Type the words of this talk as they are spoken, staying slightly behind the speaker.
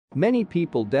Many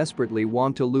people desperately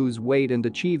want to lose weight, and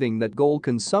achieving that goal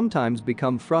can sometimes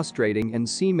become frustrating and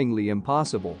seemingly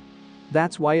impossible.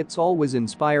 That's why it's always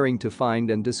inspiring to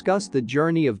find and discuss the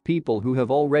journey of people who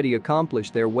have already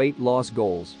accomplished their weight loss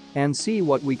goals and see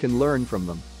what we can learn from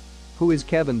them. Who is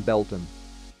Kevin Belton?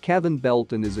 Kevin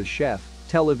Belton is a chef,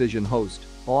 television host,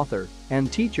 author,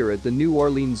 and teacher at the New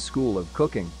Orleans School of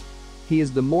Cooking. He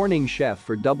is the morning chef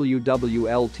for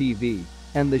WWL-TV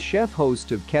and the chef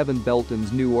host of Kevin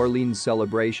Belton's New Orleans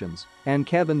Celebrations and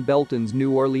Kevin Belton's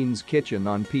New Orleans Kitchen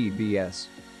on PBS.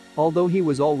 Although he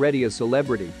was already a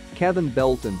celebrity, Kevin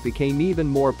Belton became even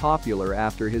more popular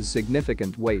after his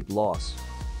significant weight loss.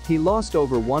 He lost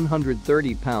over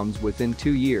 130 pounds within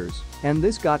 2 years, and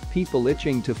this got people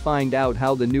itching to find out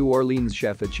how the New Orleans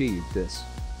chef achieved this.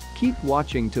 Keep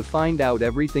watching to find out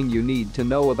everything you need to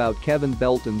know about Kevin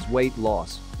Belton's weight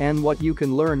loss and what you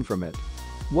can learn from it.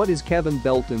 What is Kevin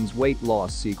Belton's weight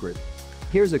loss secret?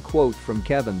 Here's a quote from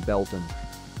Kevin Belton.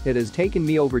 "It has taken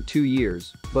me over 2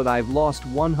 years, but I've lost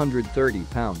 130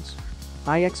 pounds.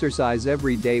 I exercise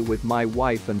every day with my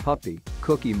wife and puppy,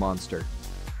 Cookie Monster.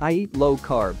 I eat low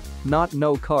carb, not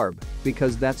no carb,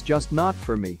 because that's just not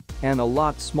for me, and a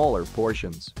lot smaller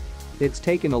portions. It's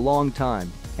taken a long time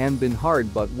and been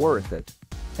hard but worth it."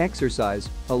 Exercise,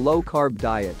 a low-carb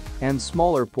diet, and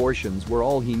smaller portions were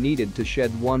all he needed to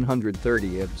shed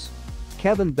 130 ibs.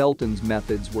 Kevin Belton's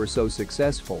methods were so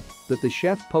successful that the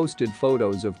chef posted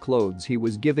photos of clothes he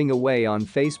was giving away on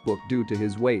Facebook due to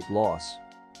his weight loss.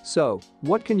 So,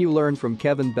 what can you learn from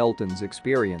Kevin Belton's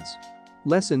experience?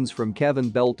 Lessons from Kevin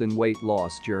Belton weight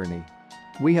loss journey.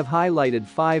 We have highlighted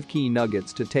 5 key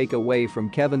nuggets to take away from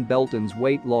Kevin Belton's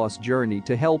weight loss journey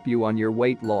to help you on your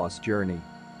weight loss journey.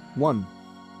 1.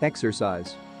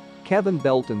 Exercise. Kevin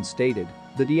Belton stated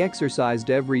that he exercised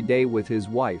every day with his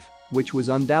wife, which was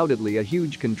undoubtedly a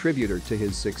huge contributor to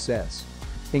his success.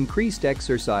 Increased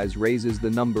exercise raises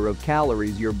the number of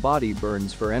calories your body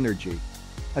burns for energy.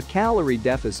 A calorie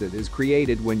deficit is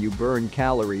created when you burn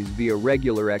calories via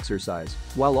regular exercise,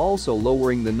 while also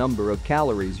lowering the number of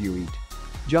calories you eat.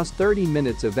 Just 30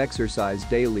 minutes of exercise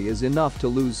daily is enough to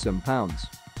lose some pounds.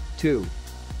 2.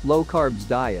 Low carbs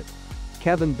diet.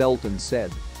 Kevin Belton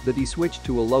said that he switched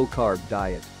to a low-carb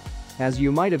diet. As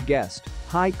you might have guessed,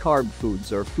 high-carb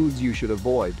foods are foods you should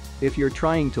avoid if you're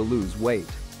trying to lose weight.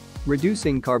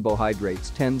 Reducing carbohydrates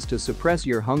tends to suppress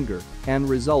your hunger and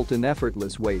result in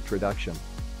effortless weight reduction.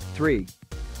 3.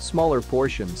 Smaller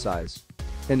portion size.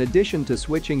 In addition to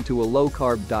switching to a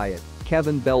low-carb diet,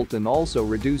 Kevin Belton also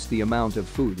reduced the amount of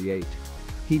food he ate.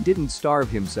 He didn't starve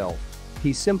himself.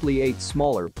 He simply ate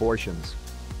smaller portions.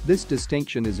 This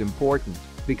distinction is important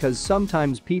because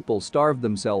sometimes people starve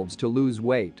themselves to lose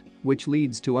weight, which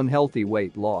leads to unhealthy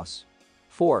weight loss.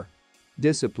 4.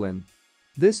 Discipline.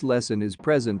 This lesson is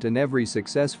present in every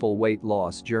successful weight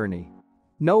loss journey.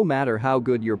 No matter how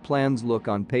good your plans look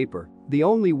on paper, the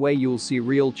only way you'll see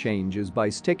real change is by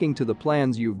sticking to the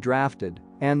plans you've drafted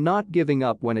and not giving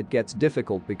up when it gets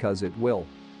difficult, because it will.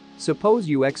 Suppose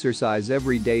you exercise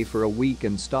every day for a week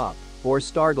and stop, or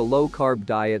start a low-carb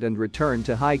diet and return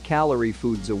to high-calorie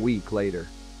foods a week later.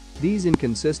 These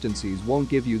inconsistencies won't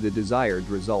give you the desired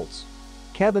results.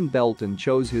 Kevin Belton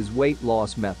chose his weight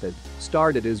loss method,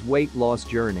 started his weight loss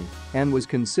journey, and was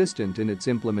consistent in its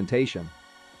implementation.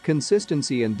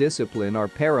 Consistency and discipline are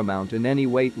paramount in any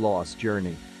weight loss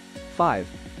journey. 5.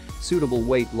 Suitable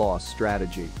weight loss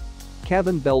strategy.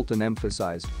 Kevin Belton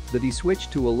emphasized that he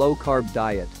switched to a low-carb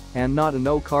diet and not a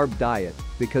no-carb diet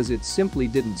because it simply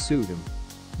didn't suit him.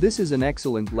 This is an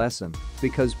excellent lesson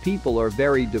because people are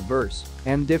very diverse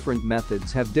and different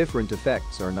methods have different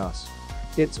effects on us.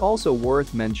 It's also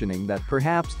worth mentioning that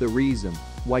perhaps the reason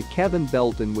why Kevin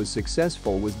Belton was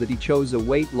successful was that he chose a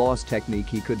weight loss technique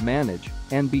he could manage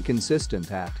and be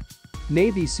consistent at.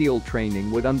 Navy SEAL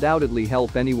training would undoubtedly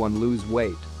help anyone lose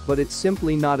weight, but it's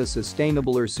simply not a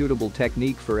sustainable or suitable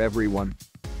technique for everyone.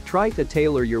 Try to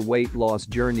tailor your weight loss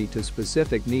journey to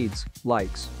specific needs,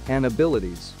 likes, and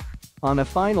abilities. On a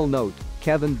final note,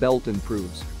 Kevin Belton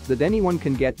proves that anyone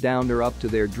can get down or up to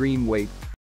their dream weight